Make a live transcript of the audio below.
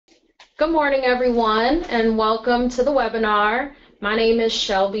Good morning, everyone, and welcome to the webinar. My name is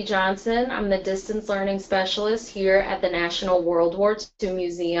Shelbie Johnson. I'm the Distance Learning Specialist here at the National World War II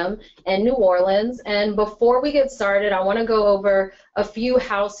Museum in New Orleans. And before we get started, I want to go over a few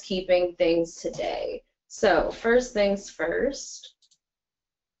housekeeping things today. So, first things first.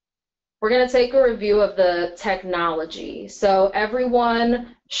 We're going to take a review of the technology. So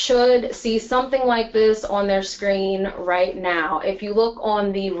everyone should see something like this on their screen right now. If you look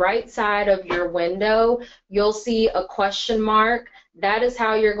on the right side of your window, you'll see a question mark. That is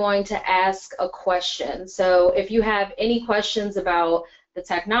how you're going to ask a question. So if you have any questions about the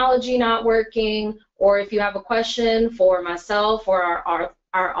technology not working, or if you have a question for myself or our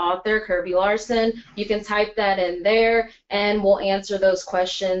author, Kirby Larson, you can type that in there and we'll answer those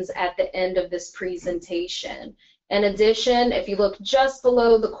questions at the end of this presentation. In addition, if you look just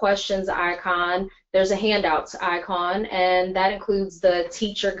below the questions icon, there's a handouts icon, and that includes the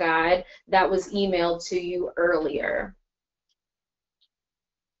teacher guide that was emailed to you earlier.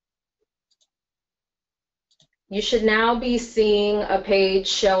 You should now be seeing a page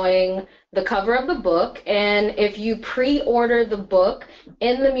showing the cover of the book, and if you pre-order the book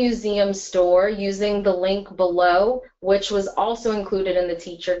in the museum store using the link below, which was also included in the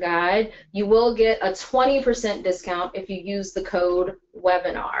teacher guide, you will get a 20% discount if you use the code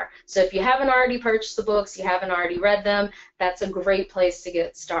webinar. So if you haven't already purchased the books, you haven't already read them, that's a great place to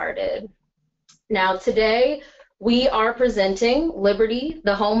get started. Now today, we are presenting Liberty,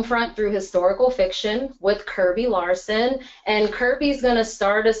 the home front through historical fiction with Kirby Larson, and Kirby's going to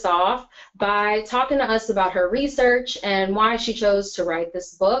start us off by talking to us about her research and why she chose to write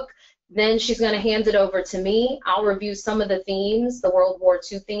this book. Then she's going to hand it over to me. I'll review some of the themes, the World War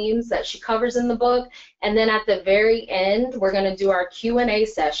II themes that she covers in the book, and then at the very end, we're going to do our Q&A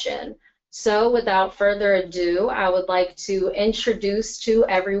session. So without further ado, I would like to introduce to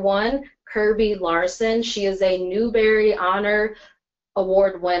everyone Kirby Larson. She is a Newbery Honor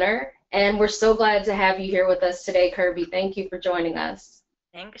Award winner, and we're so glad to have you here with us today, Kirby. Thank you for joining us.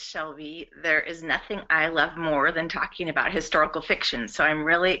 Thanks, Shelby. There is nothing I love more than talking about historical fiction, so I'm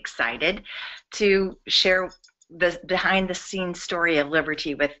really excited to share the behind-the-scenes story of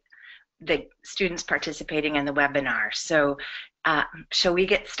Liberty with the students participating in the webinar. So shall we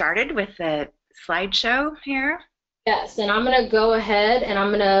get started with the slideshow here? Yes, and I'm going to go ahead and I'm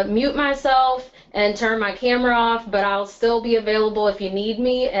going to mute myself and turn my camera off, but I'll still be available if you need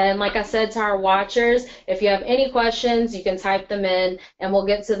me. And like I said to our watchers, if you have any questions, you can type them in and we'll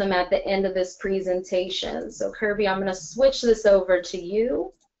get to them at the end of this presentation. So Kirby, I'm going to switch this over to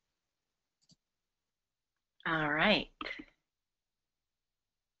you. All right.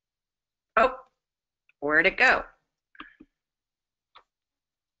 Oh, where'd it go?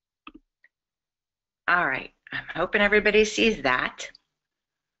 All right. I'm hoping everybody sees that.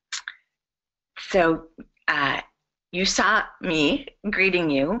 So you saw me greeting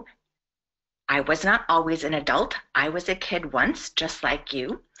you. I was not always an adult. I was a kid once, just like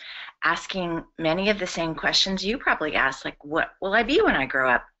you, asking many of the same questions you probably asked, like, what will I be when I grow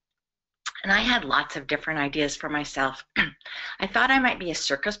up? And I had lots of different ideas for myself. I thought I might be a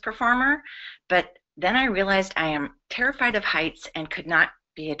circus performer, but then I realized I am terrified of heights and could not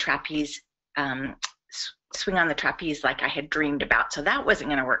be a trapeze swing on the trapeze like I had dreamed about, so that wasn't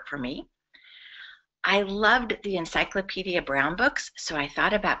going to work for me. I loved the Encyclopedia Brown books, so I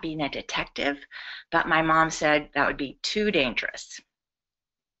thought about being a detective, but my mom said that would be too dangerous.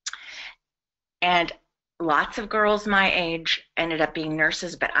 And lots of girls my age ended up being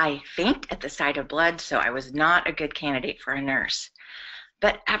nurses, but I faint at the sight of blood, so I was not a good candidate for a nurse.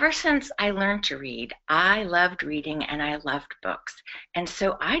 But ever since I learned to read, I loved reading and I loved books. And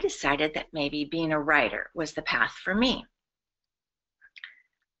so I decided that maybe being a writer was the path for me.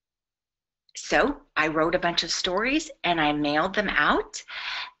 So I wrote a bunch of stories and I mailed them out.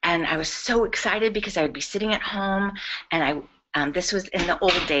 And I was so excited because I would be sitting at home, and this was in the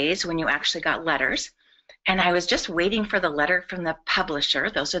old days when you actually got letters. And I was just waiting for the letter from the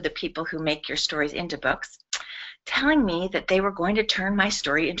publisher. Those are the people who make your stories into books, telling me that they were going to turn my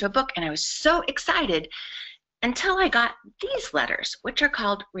story into a book. And I was so excited until I got these letters, which are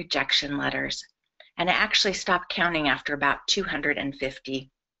called rejection letters. And I actually stopped counting after about 250.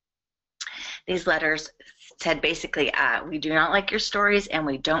 These letters said basically, we do not like your stories and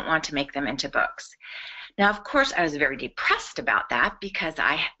we don't want to make them into books. Now, of course, I was very depressed about that because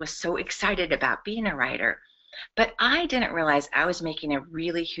I was so excited about being a writer. But I didn't realize I was making a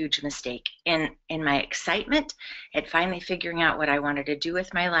really huge mistake. In my excitement at finally figuring out what I wanted to do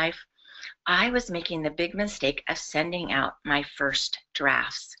with my life, I was making the big mistake of sending out my first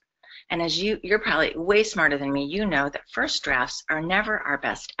drafts. And as you're probably way smarter than me, you know that first drafts are never our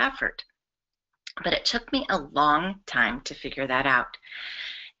best effort. But it took me a long time to figure that out.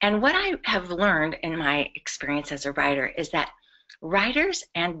 And what I have learned in my experience as a writer is that writers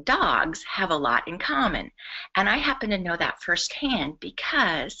and dogs have a lot in common. And I happen to know that firsthand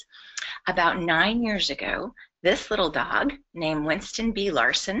because about 9 years ago, this little dog named Winston B.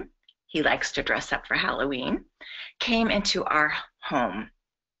 Larson, he likes to dress up for Halloween, came into our home.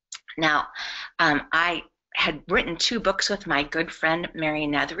 Now, I had written 2 books with my good friend Mary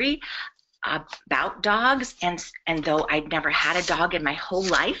Nethery about dogs, and though I'd never had a dog in my whole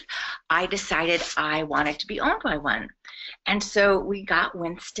life, I decided I wanted to be owned by one. And so we got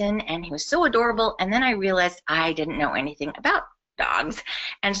Winston, and he was so adorable, and then I realized I didn't know anything about dogs.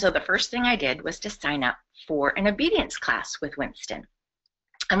 And so the first thing I did was to sign up for an obedience class with Winston.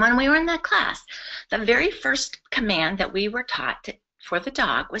 And when we were in that class, the very first command that we were taught for the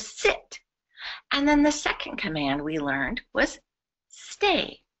dog was sit. And then the second command we learned was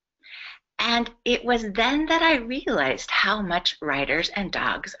stay. And it was then that I realized how much writers and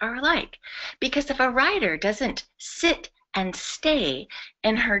dogs are alike. Because if a writer doesn't sit and stay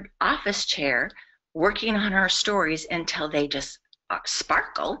in her office chair working on her stories until they just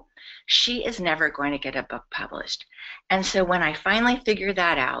sparkle, she is never going to get a book published. And so when I finally figured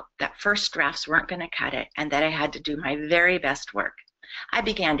that out, that first drafts weren't going to cut it and that I had to do my very best work, I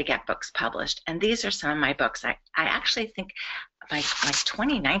began to get books published. And these are some of my books. I actually think my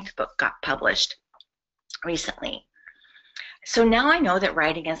 29th book got published recently. So now I know that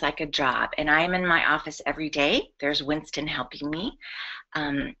writing is like a job, and I am in my office every day. There's Winston helping me.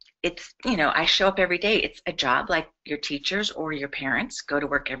 It's, I show up every day. It's a job like your teachers or your parents go to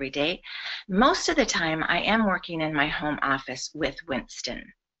work every day. Most of the time, I am working in my home office with Winston.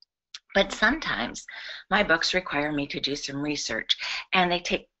 But sometimes my books require me to do some research, and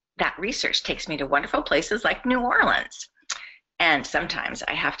that research takes me to wonderful places like New Orleans. And sometimes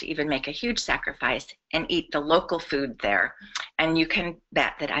I have to even make a huge sacrifice and eat the local food there. And you can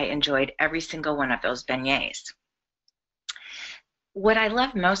bet that I enjoyed every single one of those beignets. What I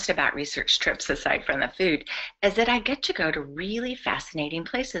love most about research trips, aside from the food, is that I get to go to really fascinating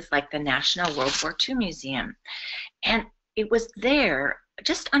places like the National World War II Museum. And it was there,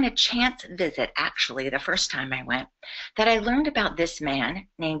 just on a chance visit, actually, the first time I went, that I learned about this man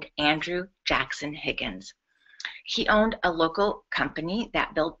named Andrew Jackson Higgins. He owned a local company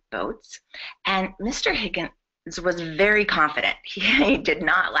that built boats, and Mr. Higgins was very confident. He did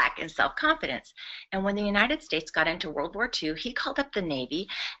not lack in self-confidence. And when the United States got into World War II, he called up the Navy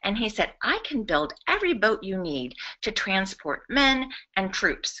and he said, I can build every boat you need to transport men and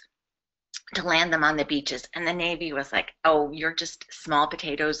troops to land them on the beaches. And the Navy was like, oh, you're just small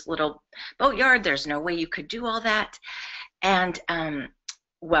potatoes, little boatyard. There's no way you could do all that. And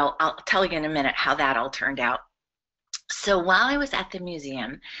well, I'll tell you in a minute how that all turned out. So while I was at the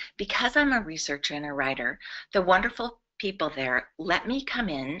museum, because I'm a researcher and a writer, the wonderful people there let me come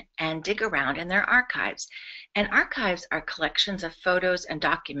in and dig around in their archives. And archives are collections of photos and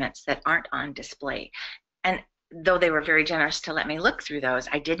documents that aren't on display. And though they were very generous to let me look through those,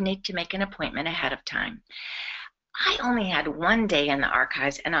 I did need to make an appointment ahead of time. I only had one day in the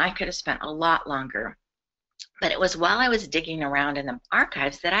archives, and I could have spent a lot longer. But it was while I was digging around in the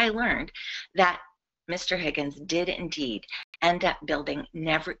archives that I learned that Mr. Higgins did indeed end up building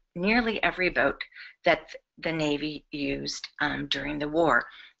nearly every boat that the Navy used during the war.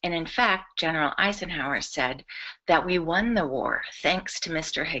 And in fact, General Eisenhower said that we won the war thanks to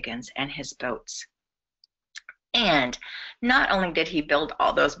Mr. Higgins and his boats. And not only did he build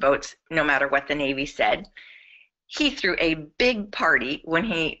all those boats, no matter what the Navy said, he threw a big party when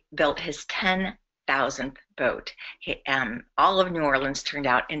he built his 10,000th boat. All of New Orleans turned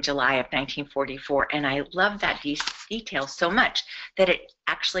out in July of 1944, and I love that detail so much that it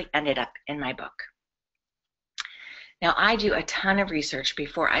actually ended up in my book. Now, I do a ton of research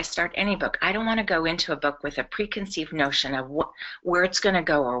before I start any book. I don't want to go into a book with a preconceived notion of where it's going to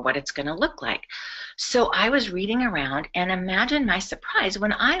go or what it's going to look like. So I was reading around, and imagine my surprise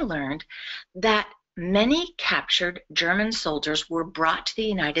when I learned that many captured German soldiers were brought to the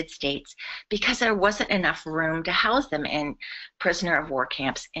United States because there wasn't enough room to house them in prisoner of war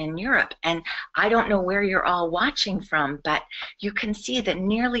camps in Europe. And I don't know where you're all watching from, but you can see that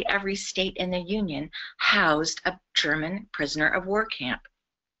nearly every state in the Union housed a German prisoner of war camp.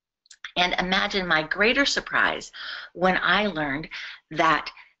 And imagine my greater surprise when I learned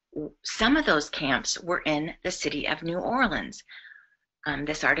that some of those camps were in the city of New Orleans.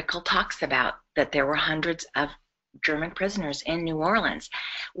 This article talks about that there were hundreds of German prisoners in New Orleans.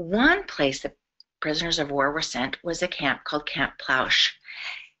 One place that prisoners of war were sent was a camp called Camp Plauche.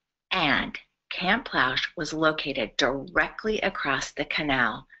 And Camp Plauche was located directly across the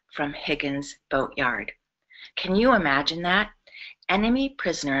canal from Higgins' boatyard. Can you imagine that? Enemy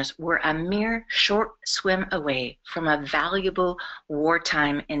prisoners were a mere short swim away from a valuable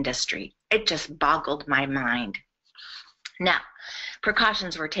wartime industry. It just boggled my mind. Now,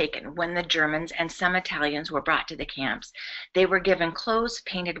 precautions were taken. When the Germans and some Italians were brought to the camps, they were given clothes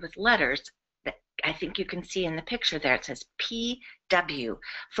painted with letters that I think you can see in the picture there. It says PW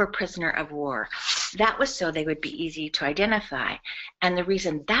for prisoner of war. That was so they would be easy to identify. And the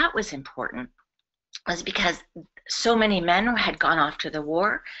reason that was important was because so many men had gone off to the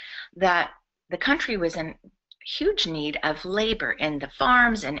war that the country was in huge need of labor in the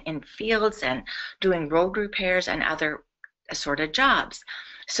farms and in fields and doing road repairs and other assorted jobs.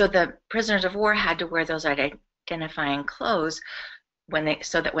 So the prisoners of war had to wear those identifying clothes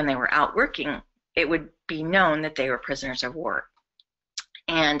so that when they were out working, it would be known that they were prisoners of war.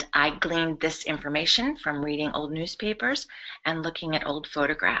 And I gleaned this information from reading old newspapers and looking at old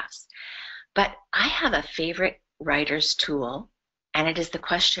photographs. But I have a favorite writer's tool, and it is the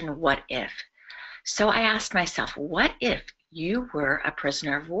question, what if? So I asked myself, what if you were a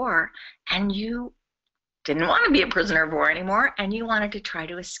prisoner of war and you didn't want to be a prisoner of war anymore and you wanted to try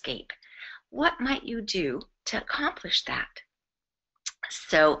to escape? What might you do to accomplish that?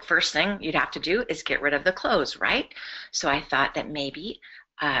 So first thing you'd have to do is get rid of the clothes, right? So I thought that maybe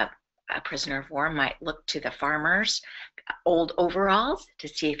a prisoner of war might look to the farmer's old overalls to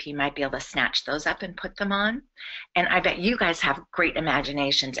see if he might be able to snatch those up and put them on. And I bet you guys have great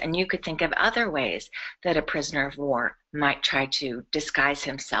imaginations, and you could think of other ways that a prisoner of war might try to disguise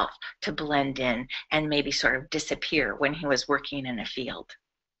himself to blend in and maybe sort of disappear when he was working in a field.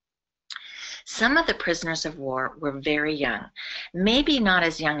 Some of the prisoners of war were very young, maybe not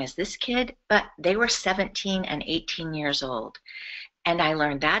as young as this kid, but they were 17 and 18 years old. And I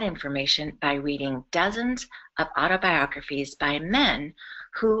learned that information by reading dozens of autobiographies by men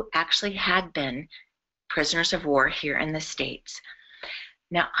who actually had been prisoners of war here in the States.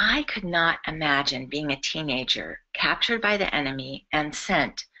 Now, I could not imagine being a teenager captured by the enemy and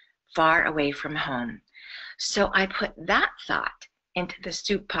sent far away from home. So I put that thought into the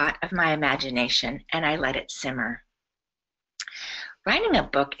soup pot of my imagination and I let it simmer. Writing a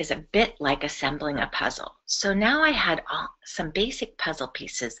book is a bit like assembling a puzzle. So now I had some basic puzzle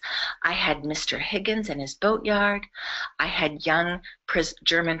pieces. I had Mr. Higgins and his boatyard. I had young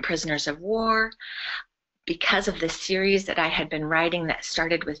German prisoners of war. Because of the series that I had been writing that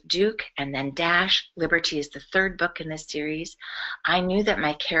started with Duke and then Dash, Liberty is the third book in this series, I knew that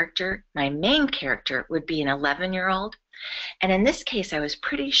my main character, would be an 11-year-old. And in this case, I was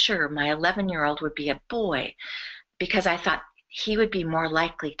pretty sure my 11-year-old would be a boy because I thought he would be more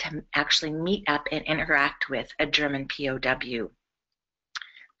likely to actually meet up and interact with a German POW.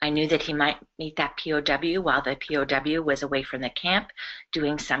 I knew that he might meet that POW while the POW was away from the camp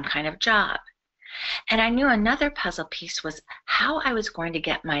doing some kind of job. And I knew another puzzle piece was how I was going to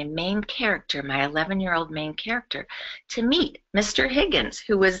get my main character, my 11-year-old main character, to meet Mr. Higgins,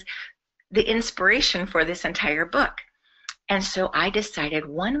 who was the inspiration for this entire book. And so I decided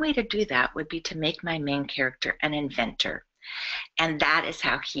one way to do that would be to make my main character an inventor. And that is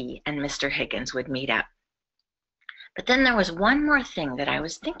how he and Mr. Higgins would meet up. But then there was one more thing that I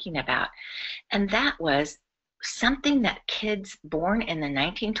was thinking about, and that was something that kids born in the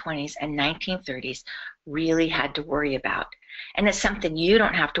 1920s and 1930s really had to worry about. And it's something you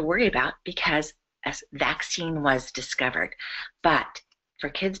don't have to worry about because a vaccine was discovered. But for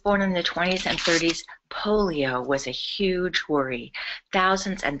kids born in the 20s and 30s, polio was a huge worry.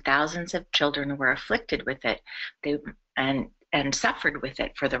 Thousands and thousands of children were afflicted with it and suffered with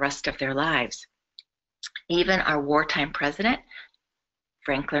it for the rest of their lives. Even our wartime president,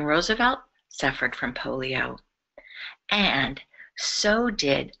 Franklin Roosevelt, suffered from polio. And so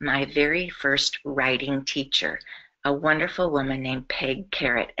did my very first writing teacher, a wonderful woman named Peg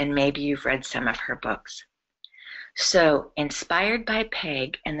Carrot, and maybe you've read some of her books. So, inspired by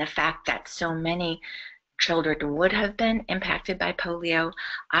Peg and the fact that so many children would have been impacted by polio,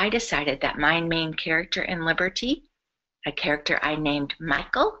 I decided that my main character in Liberty, a character I named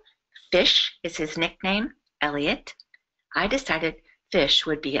Michael, Fish is his nickname, Elliot, I decided Fish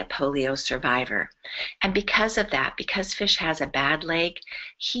would be a polio survivor. And because of that, because Fish has a bad leg,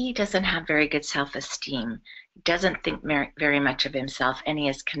 he doesn't have very good self-esteem, doesn't think very much of himself, and he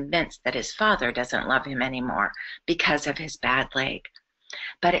is convinced that his father doesn't love him anymore because of his bad leg.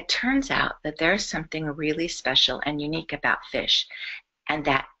 But it turns out that there's something really special and unique about Fish, and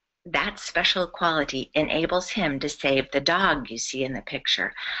that special quality enables him to save the dog you see in the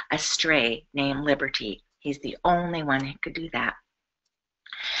picture, a stray named Liberty. He's the only one who could do that.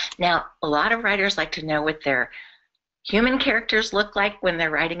 Now, a lot of writers like to know what their human characters look like when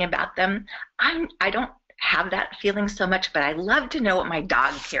they're writing about them. I don't have that feeling so much, but I love to know what my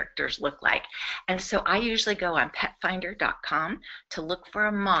dog characters look like. And so I usually go on petfinder.com to look for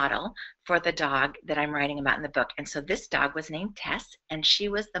a model for the dog that I'm writing about in the book. And so this dog was named Tess, and she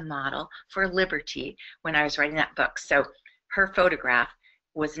was the model for Liberty when I was writing that book. So her photograph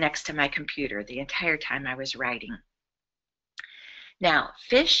was next to my computer the entire time I was writing. Now,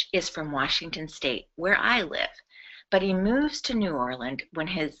 Fish is from Washington State, where I live, but he moves to New Orleans when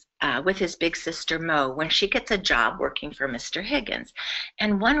with his big sister Mo when she gets a job working for Mr. Higgins.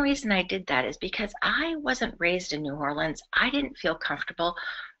 And one reason I did that is because I wasn't raised in New Orleans. I didn't feel comfortable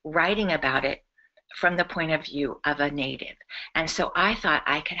writing about it from the point of view of a native. And so I thought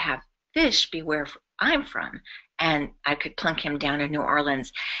I could have Fish be where I'm from, and I could plunk him down in New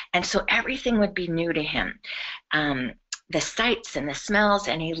Orleans. And so everything would be new to him. The sights and the smells,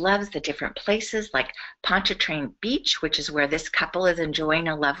 and he loves the different places like Pontchartrain Beach, which is where this couple is enjoying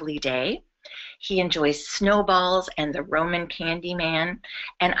a lovely day. He enjoys snowballs and the Roman candy man.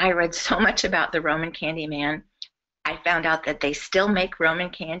 And I read so much about the Roman candy man. I found out that they still make Roman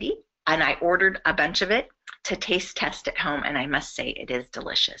candy, and I ordered a bunch of it to taste test at home, and I must say it is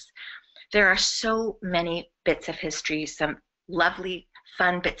delicious. There are so many bits of history, some lovely,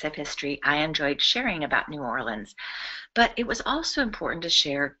 fun bits of history I enjoyed sharing about New Orleans. But it was also important to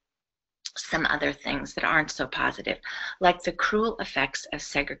share some other things that aren't so positive, like the cruel effects of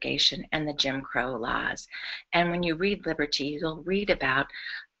segregation and the Jim Crow laws. And when you read Liberty, you'll read about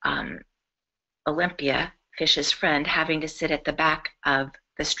Olympia, Fish's friend, having to sit at the back of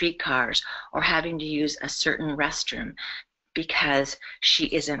the streetcars or having to use a certain restroom because she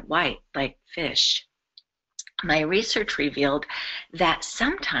isn't white like Fish. My research revealed that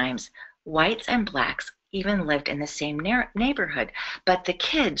sometimes whites and blacks even lived in the same neighborhood, but the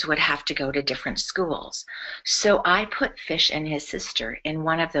kids would have to go to different schools. So I put Fish and his sister in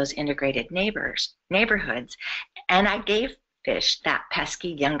one of those integrated neighborhoods, and I gave Fish that pesky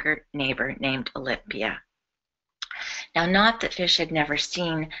younger neighbor named Olympia. Now, not that Fish had never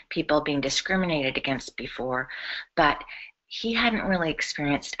seen people being discriminated against before, but he hadn't really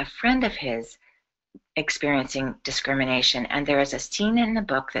experienced a friend of his experiencing discrimination. And there is a scene in the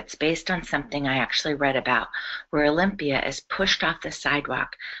book that's based on something I actually read about, where Olympia is pushed off the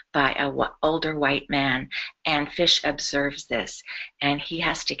sidewalk by an older white man, and Fish observes this, and he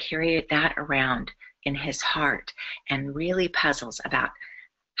has to carry that around in his heart and really puzzles about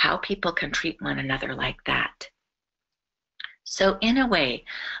how people can treat one another like that. So in a way,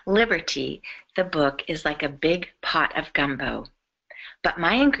 Liberty, the book, is like a big pot of gumbo. But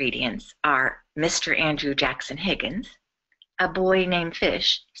my ingredients are Mr. Andrew Jackson Higgins, a boy named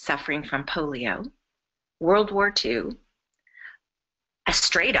Fish suffering from polio, World War II, a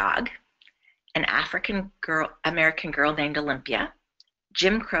stray dog, an American girl named Olympia,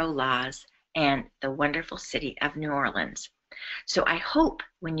 Jim Crow laws, and the wonderful city of New Orleans. So I hope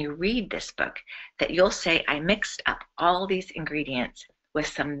when you read this book that you'll say I mixed up all these ingredients with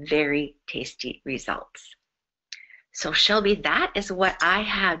some very tasty results. So Shelby, that is what I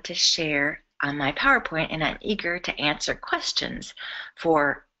had to share on my PowerPoint, and I'm eager to answer questions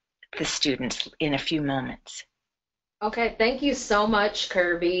for the students in a few moments. Okay, thank you so much,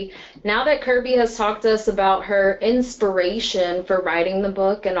 Kirby. Now that Kirby has talked to us about her inspiration for writing the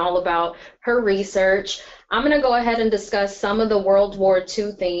book and all about her research, I'm going to go ahead and discuss some of the World War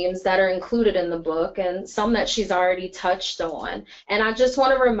II themes that are included in the book and some that she's already touched on. And I just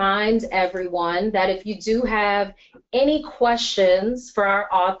want to remind everyone that if you do have any questions for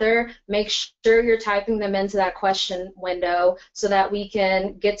our author, make sure you're typing them into that question window so that we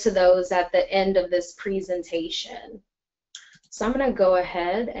can get to those at the end of this presentation. So I'm going to go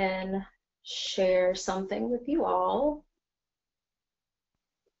ahead and share something with you all.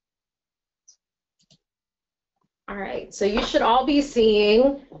 All right, so you should all be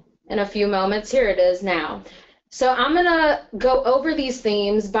seeing in a few moments. Here it is now. So I'm going to go over these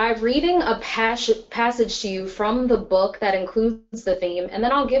themes by reading a passage to you from the book that includes the theme, and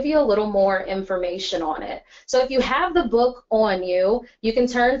then I'll give you a little more information on it. So if you have the book on you, you can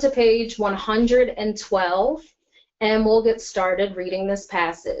turn to page 112, and we'll get started reading this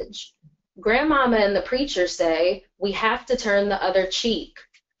passage. Grandmama and the preacher say, we have to turn the other cheek.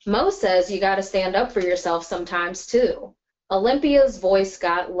 Mo says you got to stand up for yourself sometimes too. Olympia's voice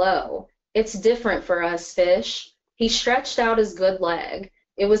got low. It's different for us, Fish. He stretched out his good leg.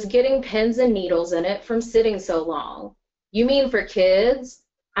 It was getting pins and needles in it from sitting so long. You mean for kids?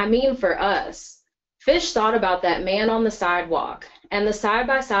 I mean for us. Fish thought about that man on the sidewalk and the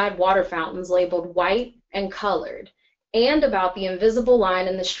side-by-side water fountains labeled white and colored. and about the invisible line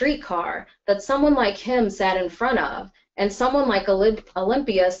in the streetcar that someone like him sat in front of and someone like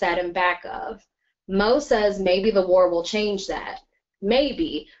Olympia sat in back of. Mo says maybe the war will change that.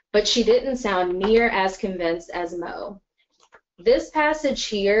 Maybe, but she didn't sound near as convinced as Mo. This passage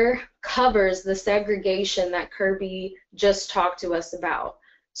here covers the segregation that Kirby just talked to us about.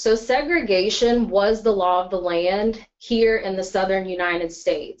 So segregation was the law of the land here in the southern United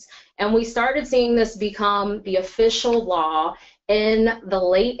States. And we started seeing this become the official law in the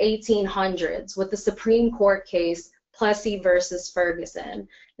late 1800s with the Supreme Court case Plessy versus Ferguson.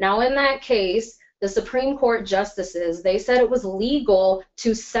 Now in that case, the Supreme Court justices, they said it was legal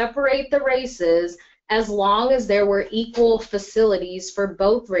to separate the races as long as there were equal facilities for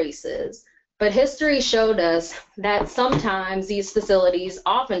both races. But history showed us that sometimes these facilities,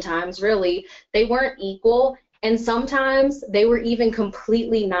 oftentimes really, they weren't equal, and sometimes they were even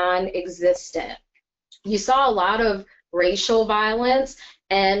completely non-existent. You saw a lot of racial violence,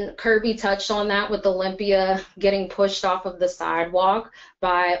 and Kirby touched on that with Olympia getting pushed off of the sidewalk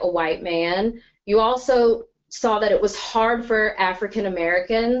by a white man. You also saw that it was hard for African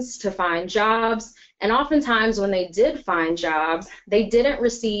Americans to find jobs, and oftentimes when they did find jobs, they didn't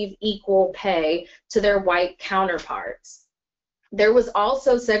receive equal pay to their white counterparts. There was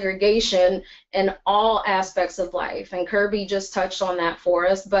also segregation in all aspects of life, and Kirby just touched on that for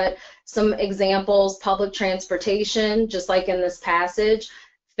us, but some examples: public transportation, just like in this passage.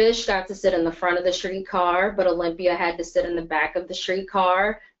 Fish got to sit in the front of the streetcar, but Olympia had to sit in the back of the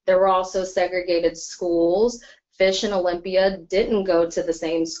streetcar. There were also segregated schools. Fish and Olympia didn't go to the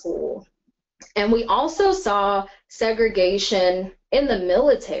same school. And we also saw segregation in the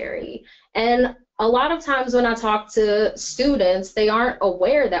military. And a lot of times when I talk to students, they aren't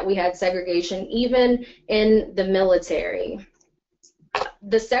aware that we had segregation even in the military.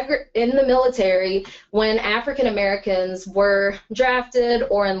 In the military, when African Americans were drafted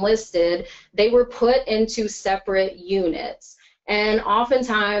or enlisted, they were put into separate units. And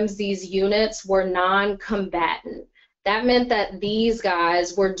oftentimes these units were non-combatant. That meant that these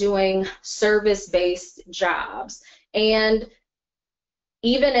guys were doing service-based jobs. And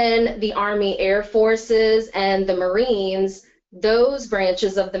even in the Army, Air Forces, and the Marines, those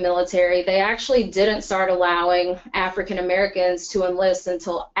branches of the military, they actually didn't start allowing African Americans to enlist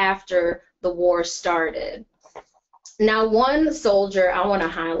until after the war started. Now, one soldier I want to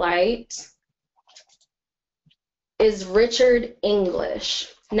highlight is Richard English.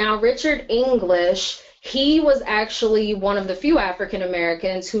 Now, Richard English, he was actually one of the few African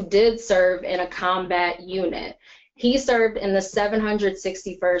Americans who did serve in a combat unit. He served in the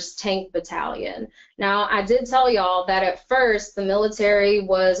 761st Tank Battalion. Now, I did tell y'all that at first the military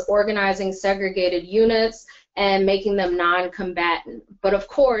was organizing segregated units and making them non-combatant. But of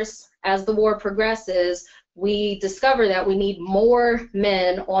course, as the war progresses, we discover that we need more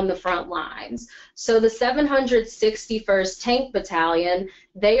men on the front lines. So the 761st Tank Battalion,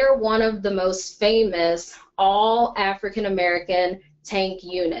 they are one of the most famous all African American tank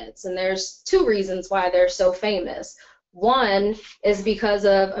units. And there's two reasons why they're so famous. One is because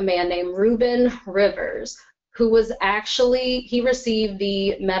of a man named Reuben Rivers, who was actually, he received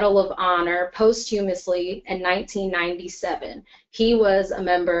the Medal of Honor posthumously in 1997. He was a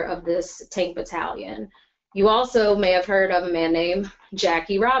member of this tank battalion. You also may have heard of a man named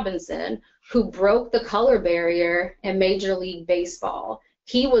Jackie Robinson, who broke the color barrier in Major League Baseball.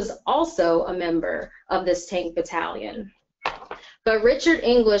 He was also a member of this tank battalion. But Richard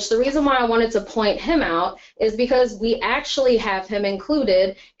English, the reason why I wanted to point him out is because we actually have him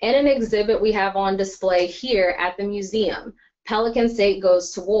included in an exhibit we have on display here at the museum, Pelican State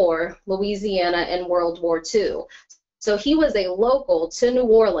Goes to War, Louisiana in World War II. So he was a local to New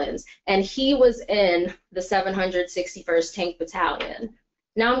Orleans, and he was in the 761st Tank Battalion.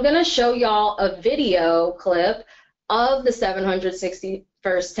 Now I'm going to show y'all a video clip of the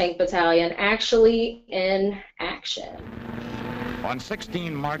 761st Tank Battalion actually in action. On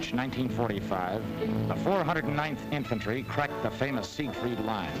 16 March 1945, the 409th Infantry cracked the famous Siegfried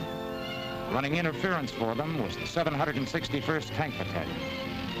Line. Running interference for them was the 761st Tank Battalion.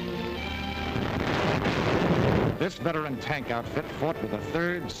 This veteran tank outfit fought with the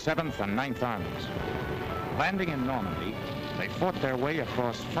 3rd, 7th, and 9th Armies. Landing in Normandy, they fought their way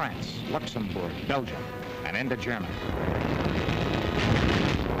across France, Luxembourg, Belgium, and into Germany.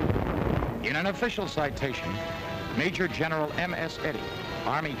 In an official citation, Major General M.S. Eddy,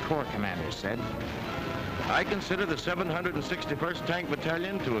 Army Corps Commander, said, "I consider the 761st Tank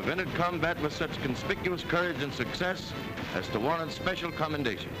Battalion to have entered combat with such conspicuous courage and success as to warrant special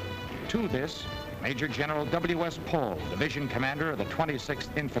commendation." To this, Major General W.S. Pohl, division commander of the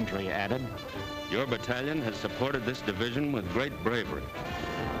 26th Infantry, added, "Your battalion has supported this division with great bravery."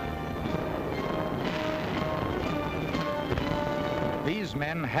 These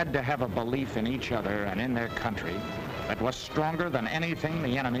men had to have a belief in each other and in their country that was stronger than anything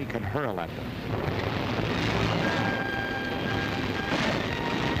the enemy could hurl at them.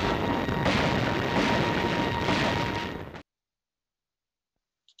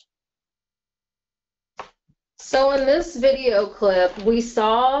 So in this video clip, we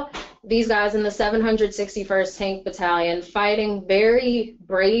saw these guys in the 761st Tank Battalion fighting very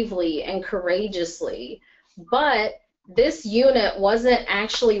bravely and courageously, but this unit wasn't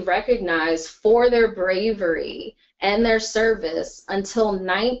actually recognized for their bravery and their service until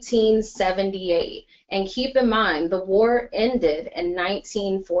 1978. And keep in mind, the war ended in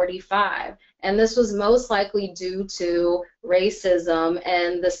 1945, and this was most likely due to racism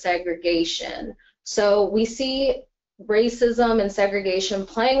and the segregation. So we see racism and segregation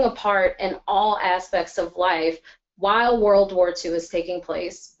playing a part in all aspects of life while World War II is taking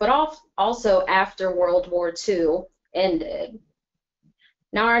place, but also after World War II ended.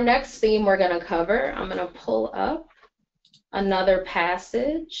 Now our next theme we're going to cover, I'm going to pull up another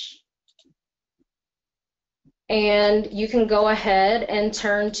passage, and you can go ahead and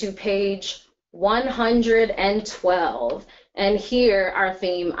turn to page 112. And here our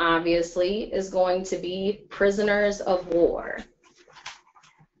theme obviously is going to be prisoners of war.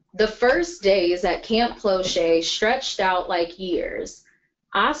 The first days at Camp Clocher stretched out like years.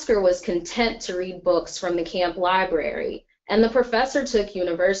 Oscar was content to read books from the camp library, and the professor took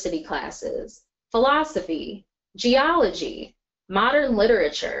university classes, philosophy, geology, modern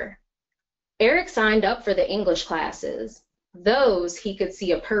literature. Eric signed up for the English classes. Those he could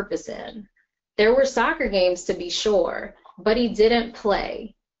see a purpose in. There were soccer games to be sure, but he didn't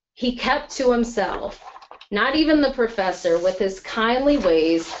play. He kept to himself. Not even the professor, with his kindly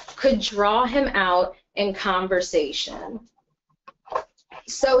ways, could draw him out in conversation.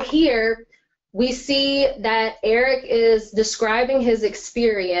 So here we see that Eric is describing his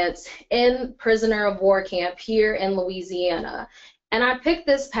experience in prisoner of war camp here in Louisiana. And I picked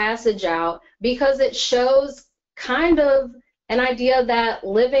this passage out because it shows kind of an idea that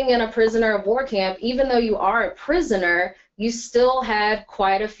living in a prisoner of war camp, even though you are a prisoner, you still had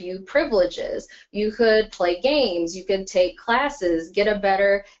quite a few privileges. You could play games, you could take classes, get a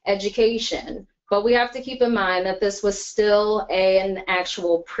better education. But we have to keep in mind that this was still an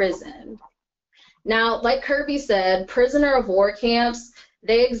actual prison. Now, like Kirby said, prisoner of war camps,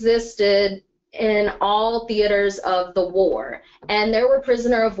 they existed in all theaters of the war. And there were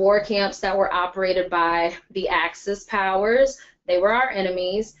prisoner of war camps that were operated by the Axis powers, they were our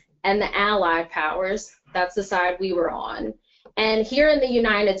enemies, and the Allied powers, that's the side we were on. And here in the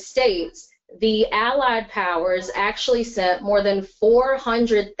United States, the Allied powers actually sent more than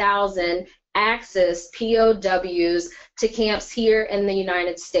 400,000 Axis POWs to camps here in the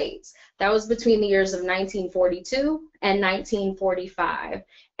United States. That was between the years of 1942 and 1945.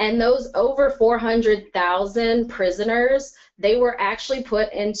 And those over 400,000 prisoners, they were actually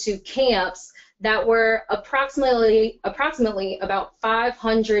put into camps that were approximately about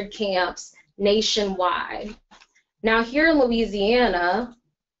 500 camps nationwide. Now here in Louisiana,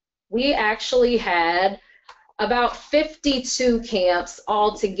 we actually had about 52 camps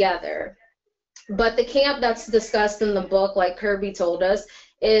altogether. But the camp that's discussed in the book, like Kirby told us,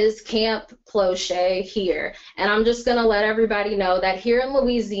 is Camp Clocher here. And I'm just going to let everybody know that here in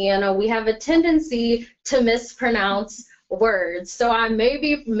Louisiana, we have a tendency to mispronounce words. So I may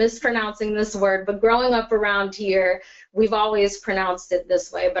be mispronouncing this word, but growing up around here, we've always pronounced it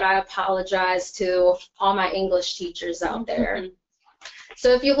this way. But I apologize to all my English teachers out there.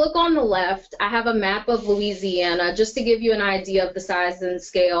 So if you look on the left, I have a map of Louisiana just to give you an idea of the size and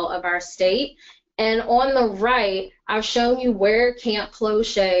scale of our state. And on the right, I've shown you where Camp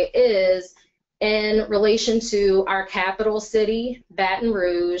Clocher is in relation to our capital city, Baton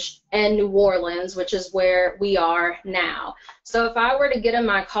Rouge, and New Orleans, which is where we are now. So if I were to get in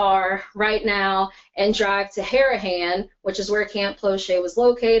my car right now and drive to Harahan, which is where Camp Clocher was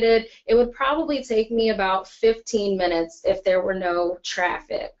located, it would probably take me about 15 minutes if there were no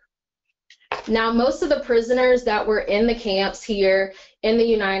traffic. Now, most of the prisoners that were in the camps here in the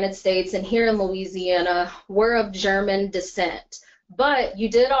United States and here in Louisiana were of German descent. But you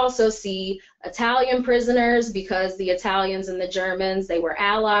did also see Italian prisoners because the Italians and the Germans, they were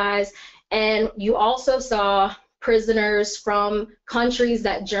allies. And you also saw prisoners from countries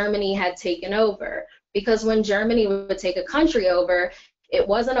that Germany had taken over. Because when Germany would take a country over, it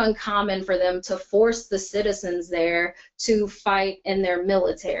wasn't uncommon for them to force the citizens there to fight in their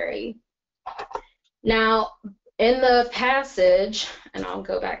military. Now, in the passage, and I'll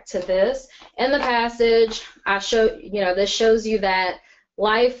go back to this, in the passage, this shows you that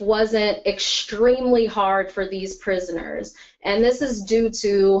life wasn't extremely hard for these prisoners. And this is due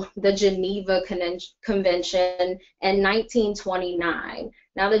to the Geneva Convention in 1929.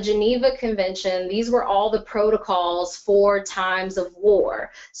 Now, the Geneva Convention, these were all the protocols for times of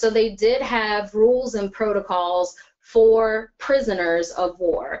war. So they did have rules and protocols for prisoners of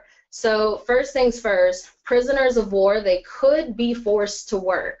war. So first things first, prisoners of war, they could be forced to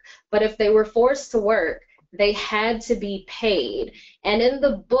work, but if they were forced to work, they had to be paid. And in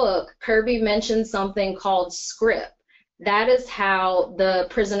the book, Kirby mentioned something called scrip. That is how the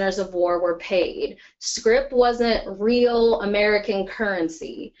prisoners of war were paid. Scrip wasn't real American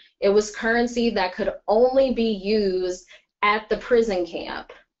currency. It was currency that could only be used at the prison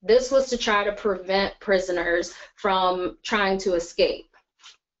camp. This was to try to prevent prisoners from trying to escape.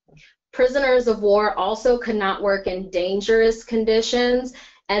 Prisoners of war also could not work in dangerous conditions,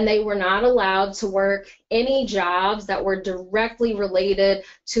 and they were not allowed to work any jobs that were directly related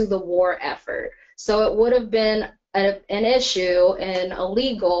to the war effort. So it would have been an issue and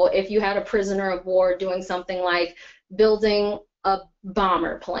illegal if you had a prisoner of war doing something like building a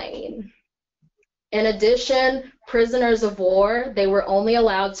bomber plane. In addition, prisoners of war, they were only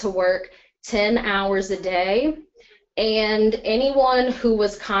allowed to work 10 hours a day. And anyone who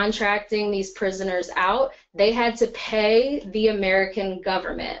was contracting these prisoners out, they had to pay the American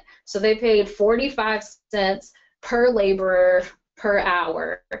government. So they paid 45 cents per laborer per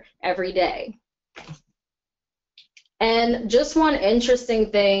hour every day. And just one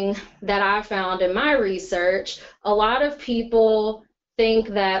interesting thing that I found in my research, a lot of people think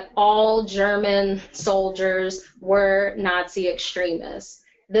that all German soldiers were Nazi extremists.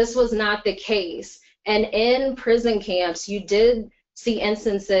 This was not the case. And in prison camps, you did see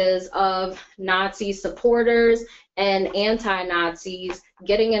instances of Nazi supporters and anti-Nazis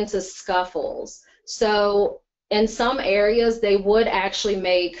getting into scuffles. So in some areas, they would actually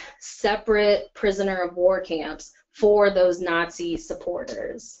make separate prisoner of war camps for those Nazi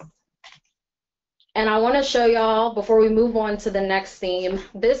supporters. And I want to show y'all, before we move on to the next theme,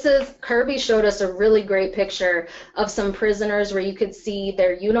 Kirby showed us a really great picture of some prisoners where you could see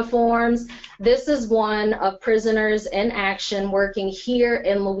their uniforms. This is one of prisoners in action working here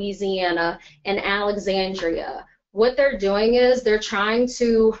in Louisiana, in Alexandria. What they're doing is they're trying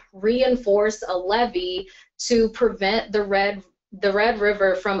to reinforce a levee to prevent the Red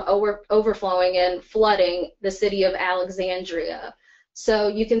River from overflowing and flooding the city of Alexandria. So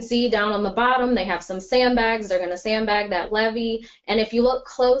you can see down on the bottom, they have some sandbags. They're going to sandbag that levee. And if you look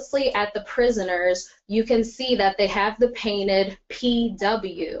closely at the prisoners, you can see that they have the painted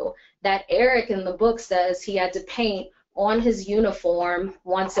PW that Eric in the book says he had to paint on his uniform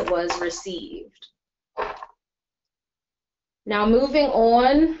once it was received. Now moving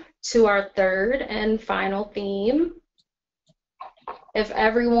on to our third and final theme. If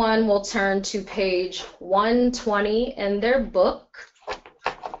everyone will turn to page 120 in their book.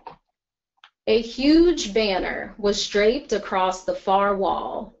 A huge banner was draped across the far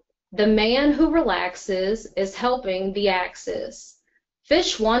wall. The man who relaxes is helping the Axis.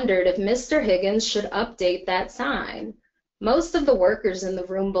 Fish wondered if Mr. Higgins should update that sign. Most of the workers in the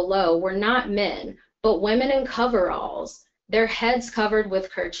room below were not men, but women in coveralls, their heads covered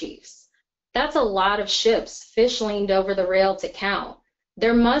with kerchiefs. That's a lot of ships. Fish leaned over the rail to count.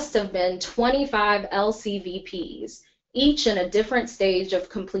 There must have been 25 LCVPs, each in a different stage of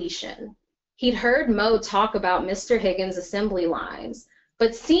completion. He'd heard Mo talk about Mr. Higgins' assembly lines,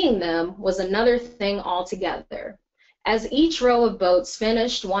 but seeing them was another thing altogether. As each row of boats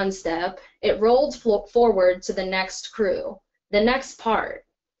finished one step, it rolled forward to the next crew, the next part.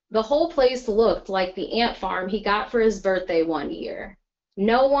 The whole place looked like the ant farm he got for his birthday one year.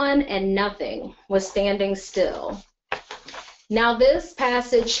 No one and nothing was standing still. Now this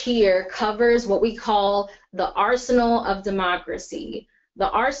passage here covers what we call the arsenal of democracy. The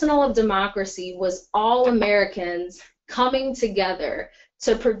arsenal of democracy was all Americans coming together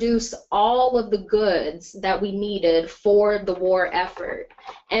to produce all of the goods that we needed for the war effort.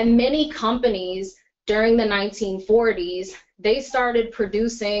 And many companies during the 1940s, they started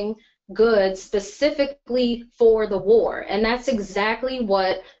producing goods specifically for the war. And that's exactly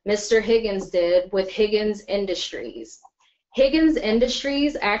what Mr. Higgins did with Higgins Industries. Higgins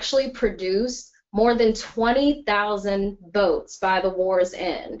Industries actually produced more than 20,000 boats by the war's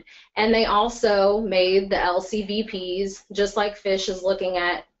end. And they also made the LCVPs, just like Fish is looking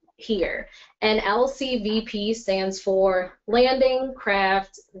at here. And LCVP stands for Landing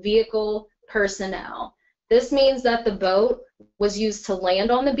Craft Vehicle Personnel. This means that the boat was used to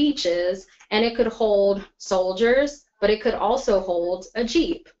land on the beaches, and it could hold soldiers, but it could also hold a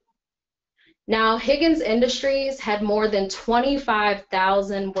Jeep. Now, Higgins Industries had more than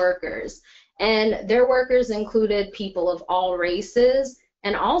 25,000 workers, and their workers included people of all races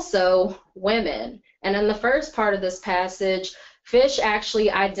and also women. And in the first part of this passage, Fish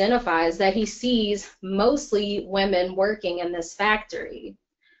actually identifies that he sees mostly women working in this factory.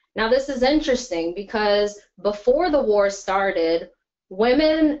 Now, this is interesting because before the war started,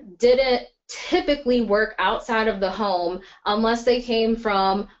 women didn't typically work outside of the home unless they came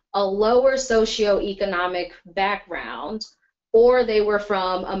from a lower socioeconomic background or they were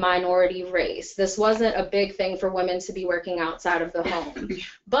from a minority race. This wasn't a big thing for women to be working outside of the home.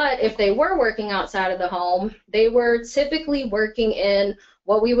 But if they were working outside of the home, they were typically working in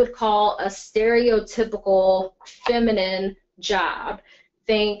what we would call a stereotypical feminine job.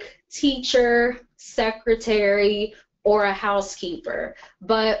 Think teacher, secretary, or a housekeeper.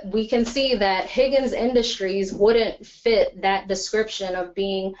 But we can see that Higgins Industries wouldn't fit that description of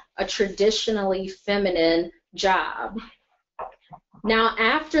being a traditionally feminine job. Now,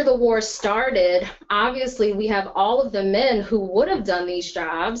 after the war started, obviously we have all of the men who would have done these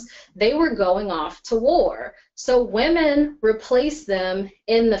jobs, they were going off to war. So women replaced them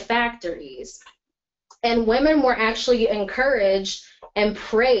in the factories. And women were actually encouraged and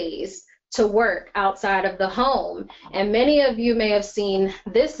praised to work outside of the home. And many of you may have seen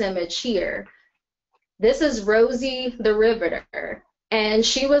this image here. This is Rosie the Riveter, and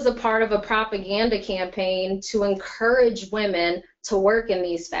she was a part of a propaganda campaign to encourage women to work in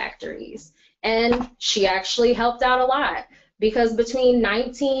these factories. And she actually helped out a lot because between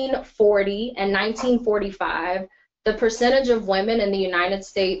 1940 and 1945, the percentage of women in the United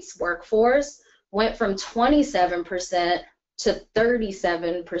States workforce went from 27% to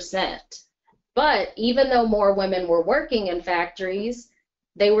 37%. But even though more women were working in factories,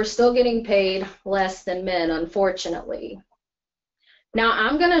 they were still getting paid less than men, unfortunately. Now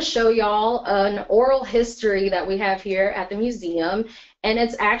I'm going to show y'all an oral history that we have here at the museum, and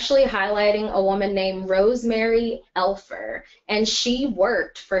it's actually highlighting a woman named Rosemary Elfer, and she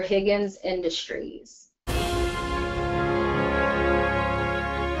worked for Higgins Industries.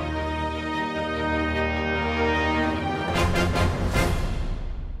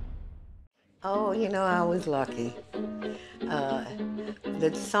 Oh, you know, I was lucky.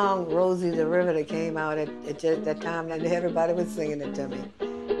 The song Rosie the Riveter came out at just that time, and everybody was singing it to me.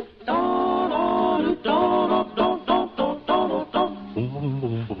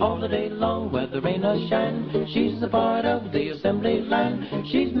 All the day long, whether rain or shine, she's a part of the assembly line.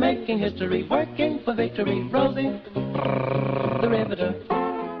 She's making history, working for victory. Rosie the Riveter.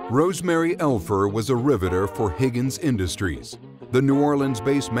 Rosemary Elfer was a riveter for Higgins Industries, the New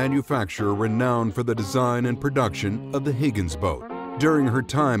Orleans-based manufacturer renowned for the design and production of the Higgins boat. During her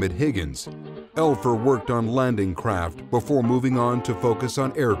time at Higgins, Elfer worked on landing craft before moving on to focus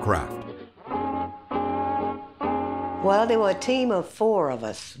on aircraft. Well, there were a team of 4 of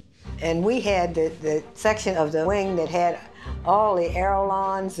us, and we had the section of the wing that had all the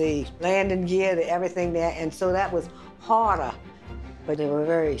ailerons, the landing gear, everything there, and so that was harder, but they were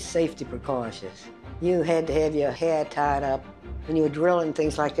very safety precautions. You had to have your hair tied up. When you were drilling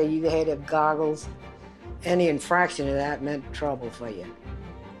things like that, you had to have goggles. Any infraction of that meant trouble for you.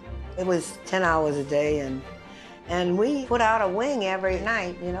 It was 10 hours a day, and we put out a wing every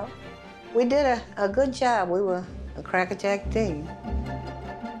night, you know. We did a good job. We were a crackerjack team.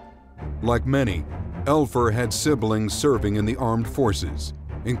 Like many, Elfer had siblings serving in the armed forces,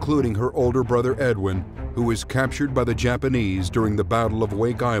 including her older brother Edwin, who was captured by the Japanese during the Battle of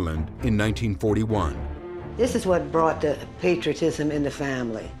Wake Island in 1941. This is what brought the patriotism in the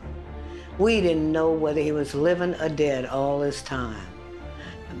family. We didn't know whether he was living or dead all this time,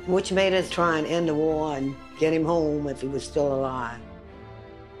 which made us try and end the war and get him home if he was still alive.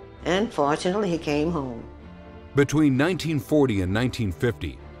 And fortunately, he came home. Between 1940 and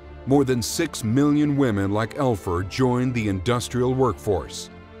 1950, more than 6 million women like Elfer joined the industrial workforce.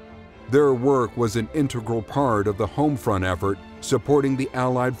 Their work was an integral part of the home front effort supporting the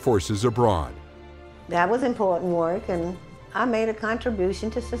Allied forces abroad. That was important work, and I made a contribution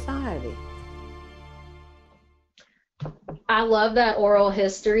to society. I love that oral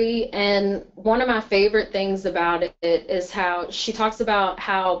history, and one of my favorite things about it is how she talks about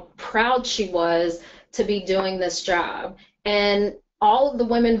how proud she was to be doing this job. And all of the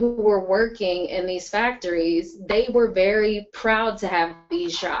women who were working in these factories, they were very proud to have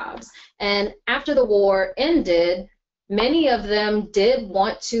these jobs. And after the war ended, many of them did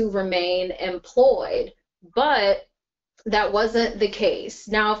want to remain employed, but that wasn't the case.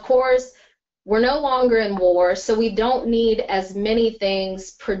 Now, of course, we're no longer in war, so we don't need as many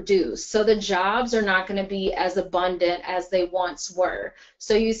things produced. So the jobs are not going to be as abundant as they once were.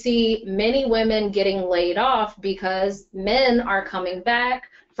 So you see many women getting laid off because men are coming back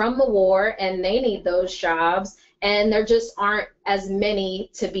from the war and they need those jobs, and there just aren't as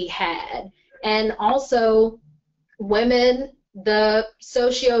many to be had. And also, women, the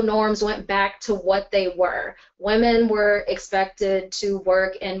socio norms went back to what they were. Women were expected to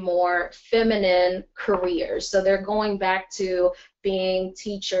work in more feminine careers. So they're going back to being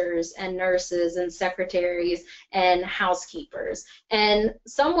teachers and nurses and secretaries and housekeepers. And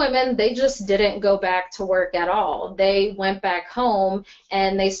some women, they just didn't go back to work at all. They went back home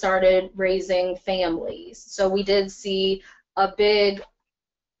and they started raising families. So we did see a big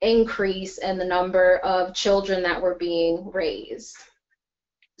increase in the number of children that were being raised.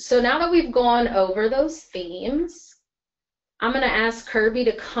 So now that we've gone over those themes, I'm going to ask Kirby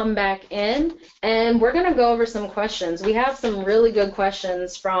to come back in, and we're going to go over some questions. We have some really good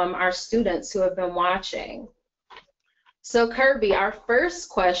questions from our students who have been watching. So Kirby, our first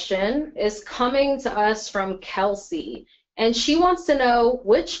question is coming to us from Kelsey, and she wants to know,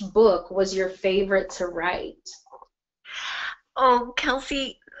 which book was your favorite to write? Oh,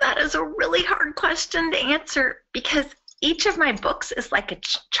 Kelsey, that is a really hard question to answer because each of my books is like a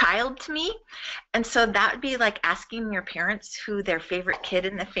child to me. And so that would be like asking your parents who their favorite kid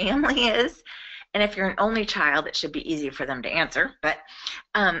in the family is. And if you're an only child, it should be easy for them to answer. But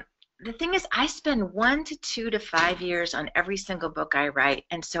the thing is, I spend 1 to 2 to 5 years on every single book I write.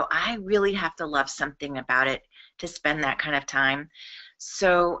 And so I really have to love something about it to spend that kind of time.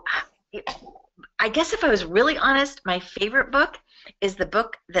 So I guess if I was really honest, my favorite book is the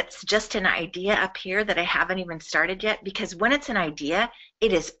book that's just an idea up here that I haven't even started yet, because when it's an idea,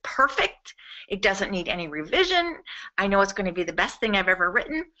 it is perfect. It doesn't need any revision. I know it's going to be the best thing I've ever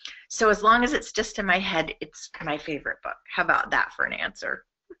written. So as long as it's just in my head, it's my favorite book. How about that for an answer?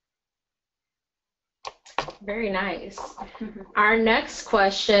 Very nice. Our next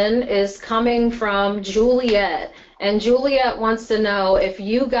question is coming from Juliet, and Juliet wants to know if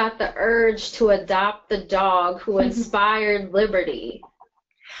you got the urge to adopt the dog who inspired Liberty.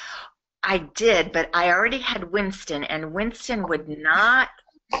 I did, but I already had Winston, and Winston would not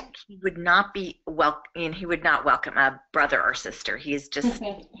be welcome. He would not welcome a brother or sister. He's just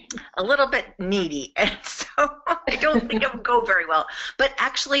a little bit needy, and so I don't think it would go very well. But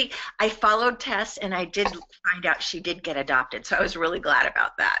actually, I followed Tess, and I did find out she did get adopted, so I was really glad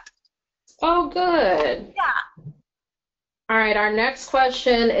about that. Oh, good. Yeah. All right, our next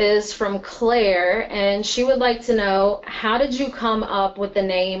question is from Claire, and she would like to know, how did you come up with the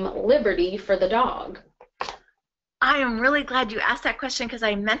name Liberty for the dog? I am really glad you asked that question because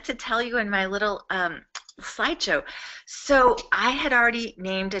I meant to tell you in my little slideshow. So I had already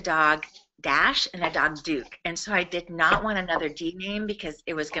named a dog Dash and a dog Duke, and so I did not want another D name because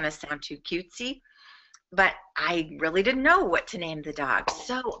it was going to sound too cutesy, but I really didn't know what to name the dog.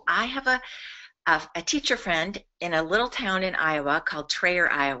 So I have a teacher friend in a little town in Iowa called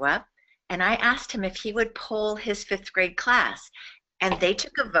Traer, Iowa, and I asked him if he would poll his 5th grade class, and they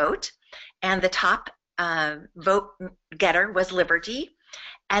took a vote, and the top vote getter was Liberty,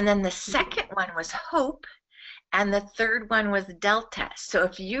 and then the second one was Hope, and the third one was Delta. So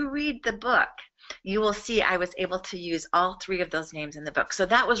if you read the book, you will see I was able to use all 3 of those names in the book. So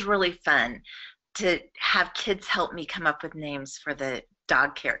that was really fun to have kids help me come up with names for the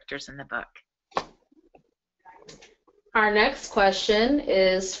dog characters in the book. Our next question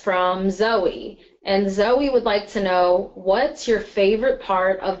is from Zoe, and Zoe would like to know, what's your favorite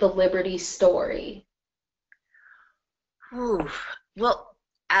part of the Liberty story? Ooh, well,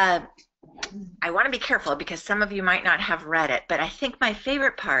 I want to be careful because some of you might not have read it, but I think my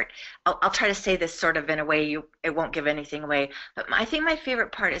favorite part, I'll try to say this sort of in a way it won't give anything away, but I think my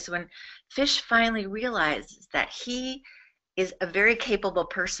favorite part is when Fish finally realizes that he is a very capable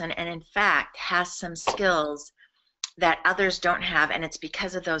person and in fact has some skills that others don't have, and it's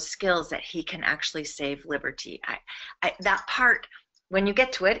because of those skills that he can actually save Liberty. That part, when you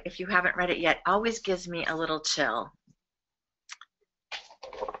get to it, if you haven't read it yet, always gives me a little chill.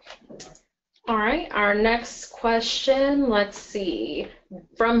 All right, our next question, let's see,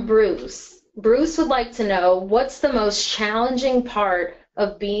 from Bruce. Bruce would like to know, what's the most challenging part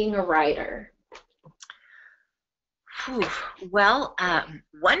of being a writer? Well,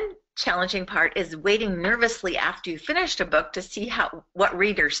 one challenging part is waiting nervously after you finished a book to see what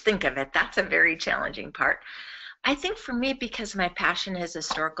readers think of it. That's a very challenging part. I think for me, because my passion is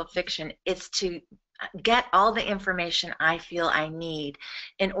historical fiction, it's to get all the information I feel I need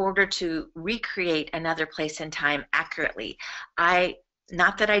in order to recreate another place in time accurately. I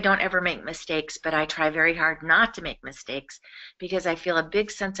not that I don't ever make mistakes, but I try very hard not to make mistakes because I feel a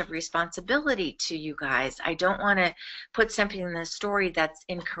big sense of responsibility to you guys. I don't want to put something in the story that's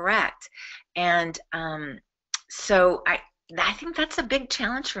incorrect. And so I think that's a big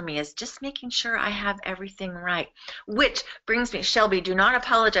challenge for me, is just making sure I have everything right. Which brings me, Shelbie, do not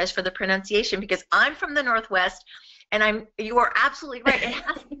apologize for the pronunciation because I'm from the Northwest, and you are absolutely right. It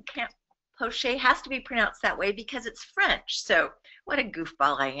has to, Poche has to be pronounced that way because it's French. So what a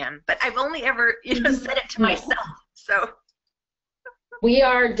goofball I am. But I've only ever, said it to myself. So we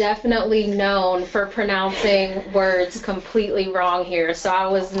are definitely known for pronouncing words completely wrong here. So I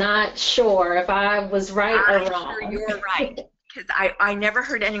was not sure if I was right or wrong. I'm sure you're right. Because I never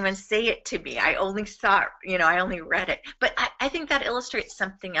heard anyone say it to me. I only saw, I only read it. But I think that illustrates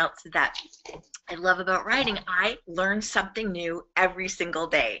something else that I love about writing. I learn something new every single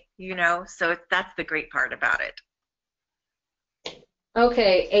day, so that's the great part about it.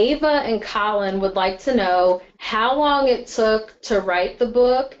 Okay, Ava and Colin would like to know how long it took to write the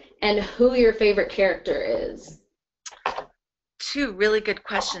book and who your favorite character is. Two really good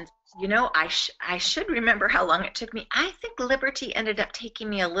questions. I should remember how long it took me. I think Liberty ended up taking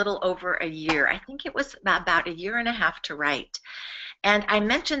me a little over a year. I think it was about a year and a half to write. And I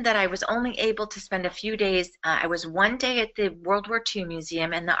mentioned that I was only able to spend a few days. I was one day at the World War II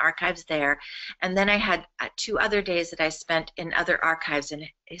Museum and the archives there, and then I had 2 other days that I spent in other archives and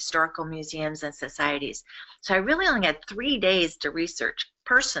historical museums and societies. So I really only had 3 days to research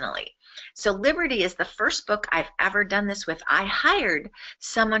personally. So Liberty is the first book I've ever done this with. I hired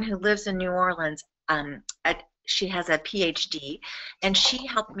someone who lives in New Orleans. She has a PhD, and she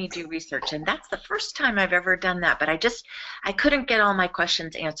helped me do research, and that's the first time I've ever done that. But I couldn't get all my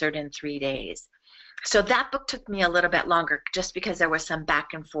questions answered in 3 days. So that book took me a little bit longer just because there was some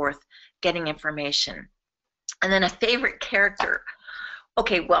back and forth getting information. And then a favorite character.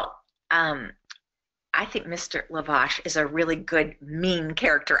 Okay, well, I think Mr. Lavache is a really good mean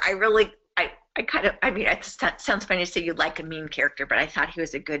character. It sounds funny to say you like a mean character, but I thought he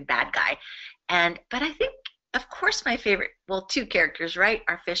was a good bad guy. But I think, of course, my favorite, 2 characters, right,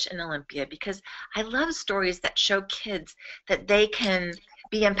 are Fish and Olympia, because I love stories that show kids that they can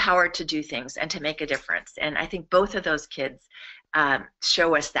be empowered to do things and to make a difference. And I think both of those kids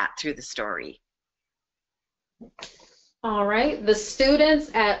show us that through the story. All right. The students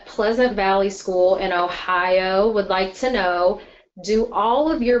at Pleasant Valley School in Ohio would like to know, do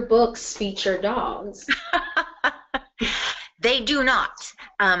all of your books feature dogs? They do not.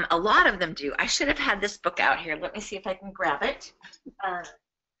 A lot of them do. I should have had this book out here. Let me see if I can grab it.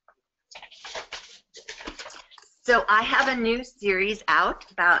 So I have a new series out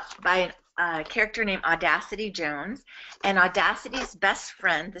by a character named Audacity Jones. And Audacity's best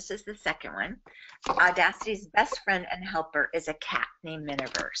friend, this is the second one, Audacity's best friend and helper is a cat named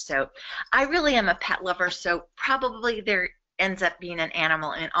Miniver. So I really am a pet lover, so probably there ends up being an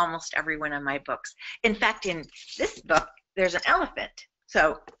animal in almost every one of my books. In fact, in this book, there's an elephant.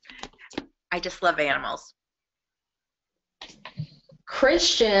 So I just love animals.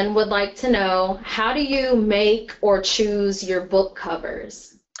 Christian would like to know, how do you make or choose your book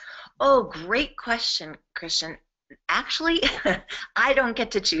covers? Oh, great question, Christian. Actually, I don't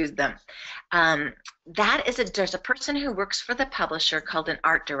get to choose them. There's a person who works for the publisher called an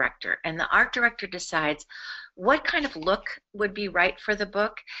art director, and the art director decides what kind of look would be right for the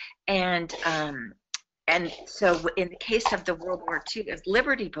book. And so in the case of the World War II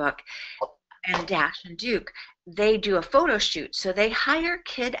Liberty book and Dash and Duke, they do a photo shoot. So they hire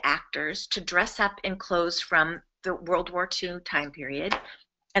kid actors to dress up in clothes from the World War II time period.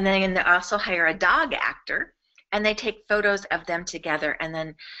 And then they also hire a dog actor, and they take photos of them together and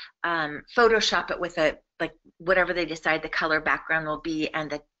then Photoshop it with whatever they decide the color background will be and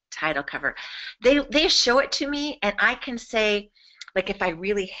the title cover. They show it to me, and I can say, like, if I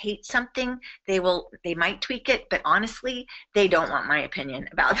really hate something, they might tweak it, but honestly, they don't want my opinion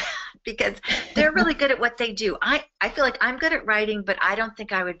about that because they're really good at what they do. I feel like I'm good at writing, but I don't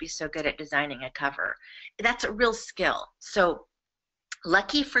think I would be so good at designing a cover. That's a real skill. So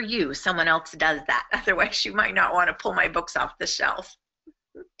lucky for you, someone else does that. Otherwise, you might not want to pull my books off the shelf.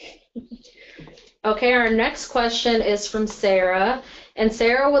 Okay, our next question is from Sarah, and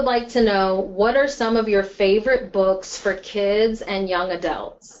Sarah would like to know, what are some of your favorite books for kids and young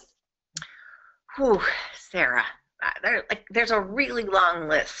adults? Whew, Sarah, there's a really long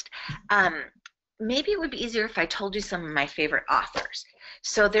list. Maybe it would be easier if I told you some of my favorite authors.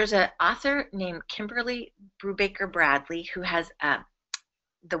 So there's an author named Kimberly Brubaker Bradley who has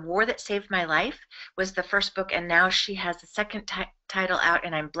The War That Saved My Life was the first book, and now she has a second title out,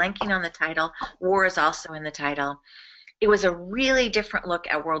 and I'm blanking on the title. War is also in the title. it was a really different look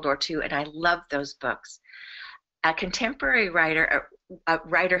at World War II, and I loved those books. A contemporary writer, a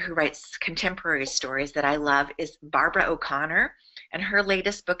writer who writes contemporary stories that I love is Barbara O'Connor, and her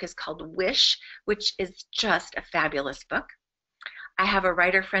latest book is called Wish, which is just a fabulous book. I have a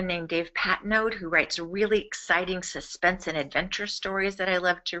writer friend named Dave Patnode who writes really exciting suspense and adventure stories that I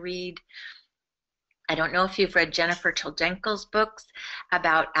love to read. I don't know if you've read Jennifer Choljenko's books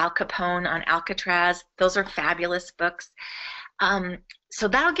about Al Capone on Alcatraz. Those are fabulous books. So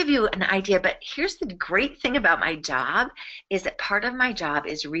that'll give you an idea, but here's the great thing about my job is that part of my job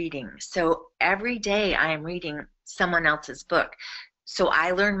is reading. So every day I am reading someone else's book. So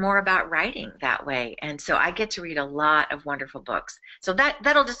I learn more about writing that way. And so I get to read a lot of wonderful books. So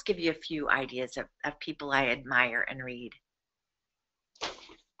that'll just give you a few ideas of people I admire and read.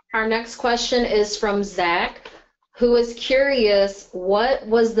 Our next question is from Zach, who is curious, what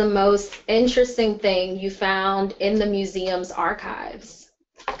was the most interesting thing you found in the museum's archives?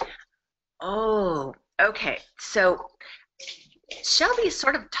 Oh, okay. So Shelbie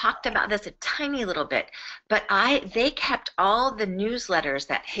sort of talked about this a tiny little bit, but they kept all the newsletters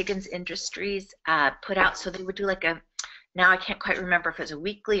that Higgins Industries put out. So they would do like now I can't quite remember if it's a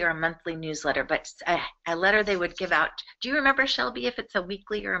weekly or a monthly newsletter, but a letter they would give out. Do you remember, Shelbie, if it's a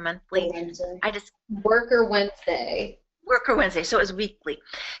weekly or a monthly? Wednesday. Worker Wednesday. So it was weekly.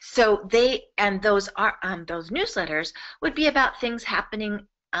 So those newsletters would be about things happening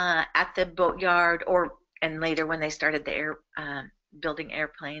at the boatyard, and later when they started the building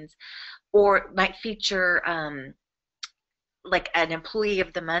airplanes, or might feature like an employee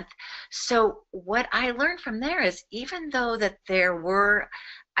of the month. So what I learned from there is, even though that there were,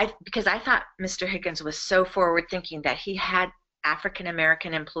 because I thought Mr. Higgins was so forward thinking that he had African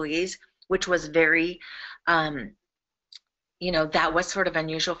American employees, which was very, that was sort of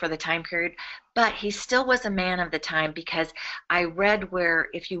unusual for the time period, but he still was a man of the time, because I read where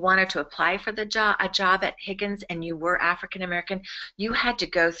if you wanted to apply for a job at Higgins and you were African American, you had to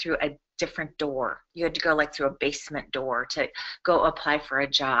go through a different door. You had to go like through a basement door to go apply for a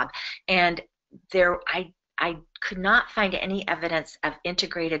job. And I could not find any evidence of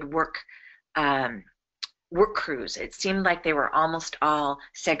integrated work crews. It seemed like they were almost all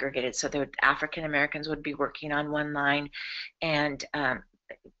segregated. So the African Americans would be working on one line, and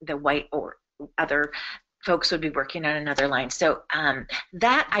the white or other folks would be working on another line. So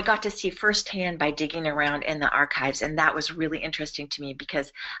that I got to see firsthand by digging around in the archives, and that was really interesting to me,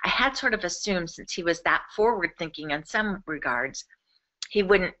 because I had sort of assumed, since he was that forward thinking in some regards, he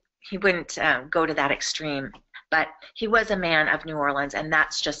wouldn't go to that extreme. But he was a man of New Orleans, and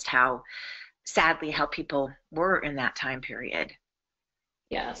that's just sadly how people were in that time period.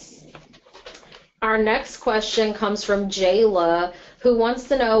 Yes. Our next question comes from Jayla, who wants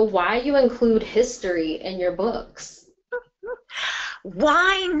to know why you include history in your books.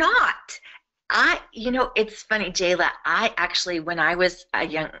 Why not? It's funny, Jayla, I actually, when I was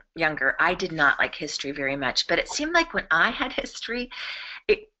younger, I did not like history very much, but it seemed like when I had history,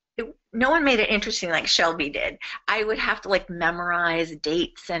 no one made it interesting like Shelbie did. I would have to like memorize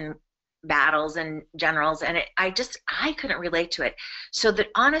dates and battles and generals, and I couldn't relate to it. So the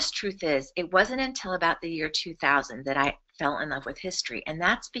honest truth is, it wasn't until about the year 2000 that I fell in love with history, and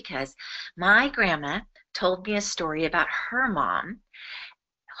that's because my grandma told me a story about her mom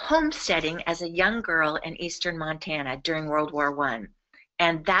homesteading as a young girl in eastern Montana during World War I,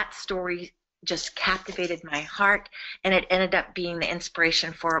 and that story just captivated my heart, and it ended up being the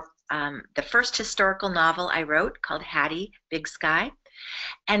inspiration for the first historical novel I wrote, called Hattie, Big Sky.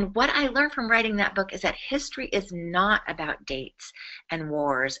 And what I learned from writing that book is that history is not about dates and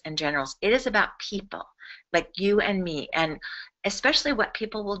wars and generals. It is about people like you and me, and especially what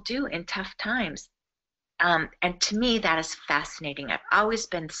people will do in tough times. And to me, that is fascinating. I've always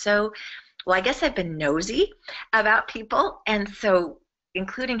been I guess I've been nosy about people, and so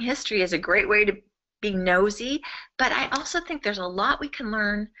including history is a great way to be nosy. But I also think there's a lot we can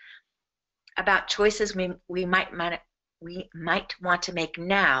learn about choices we might want to make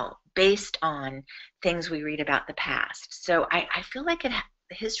now based on things we read about the past. So I feel like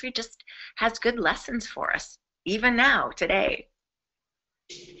history just has good lessons for us, even now, today.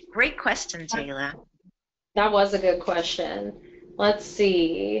 Great question, Jayla. That was a good question. Let's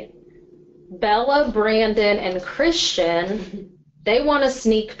see. Bella, Brandon, and Christian, they want a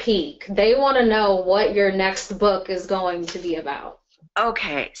sneak peek. They want to know what your next book is going to be about.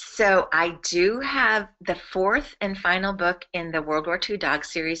 Okay, so I do have the fourth and final book in the World War II Dog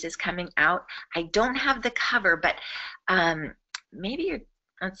series is coming out. I don't have the cover, but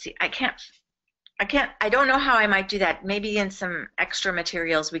let's see, I I don't know how I might do that. Maybe in some extra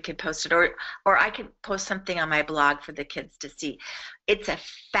materials we could post it, or I could post something on my blog for the kids to see. It's a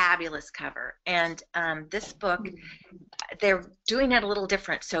fabulous cover. And this book, they're doing it a little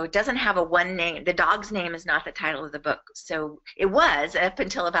different. So it doesn't have a one name. The dog's name is not the title of the book. So it was up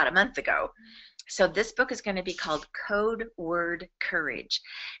until about a month ago. So this book is going to be called Code Word Courage.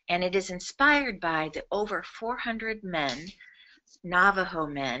 And it is inspired by the over 400 men, Navajo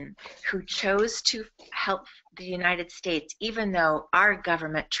men, who chose to help the United States, even though our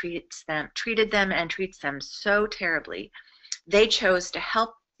government treated them and treats them so terribly. They chose to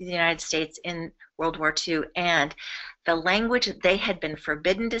help the United States in World War II, and the language that they had been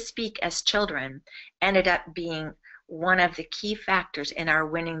forbidden to speak as children ended up being one of the key factors in our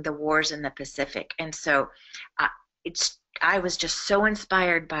winning the wars in the Pacific. And so I was just so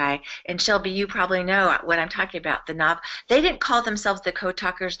inspired by, and Shelby, you probably know what I'm talking about. They didn't call themselves the code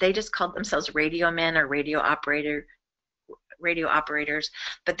talkers. They just called themselves radio men or radio operators,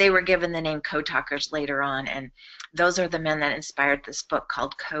 but they were given the name code talkers later on. And those are the men that inspired this book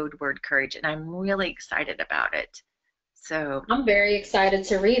called Code Word Courage. And I'm really excited about it. So I'm very excited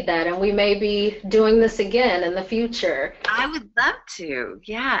to read that, and we may be doing this again in the future. I would love to.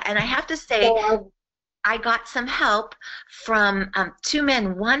 Yeah. And I have to say, I got some help from two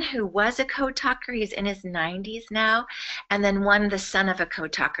men, one who was a code talker, he's in his 90s now, and then one, the son of a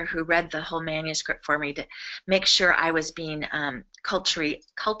code talker, who read the whole manuscript for me to make sure I was being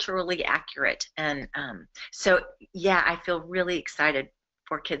culturally accurate. And so, yeah, I feel really excited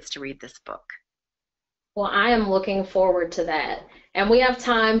for kids to read this book. Well, I am looking forward to that. And we have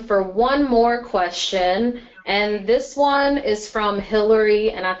time for one more question. And this one is from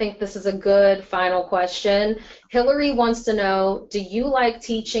Hillary, and I think this is a good final question. Hillary wants to know, do you like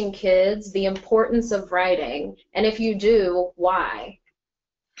teaching kids the importance of writing? And if you do, why?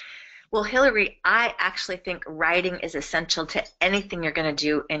 Well, Hillary, I actually think writing is essential to anything you're going to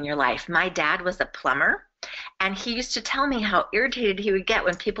do in your life. My dad was a plumber, and he used to tell me how irritated he would get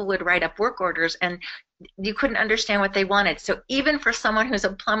when people would write up work orders and you couldn't understand what they wanted. So even for someone who's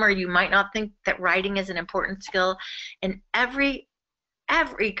a plumber, you might not think that writing is an important skill. In every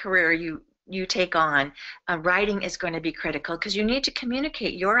career you take on, writing is going to be critical because you need to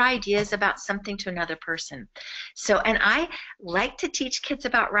communicate your ideas about something to another person. So, and I like to teach kids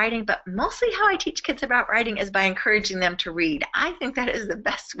about writing, but mostly how I teach kids about writing is by encouraging them to read. I think that is the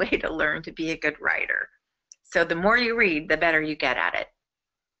best way to learn to be a good writer. So the more you read, the better you get at it.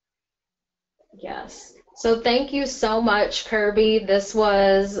 Yes. So thank you so much, Kirby. This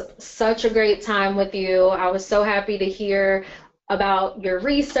was such a great time with you. I was so happy to hear about your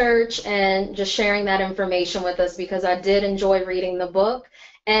research and just sharing that information with us, because I did enjoy reading the book.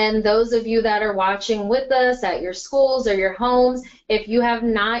 And those of you that are watching with us at your schools or your homes, if you have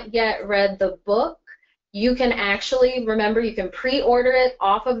not yet read the book, you can actually, remember, you can pre-order it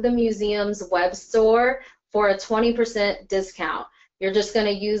off of the museum's web store for a 20% discount. You're just going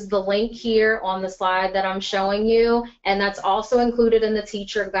to use the link here on the slide that I'm showing you, and that's also included in the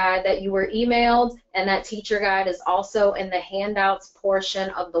teacher guide that you were emailed, and that teacher guide is also in the handouts portion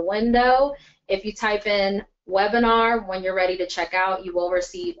of the window. If you type in webinar when you're ready to check out, you will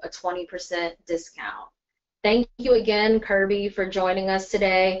receive a 20% discount. Thank you again, Kirby, for joining us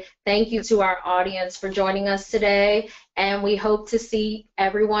today. Thank you to our audience for joining us today, and we hope to see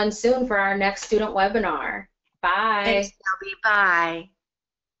everyone soon for our next student webinar. Bye. Thanks, Shelby. Bye.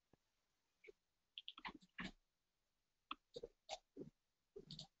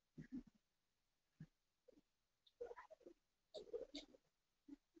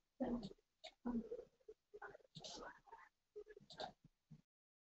 Yeah.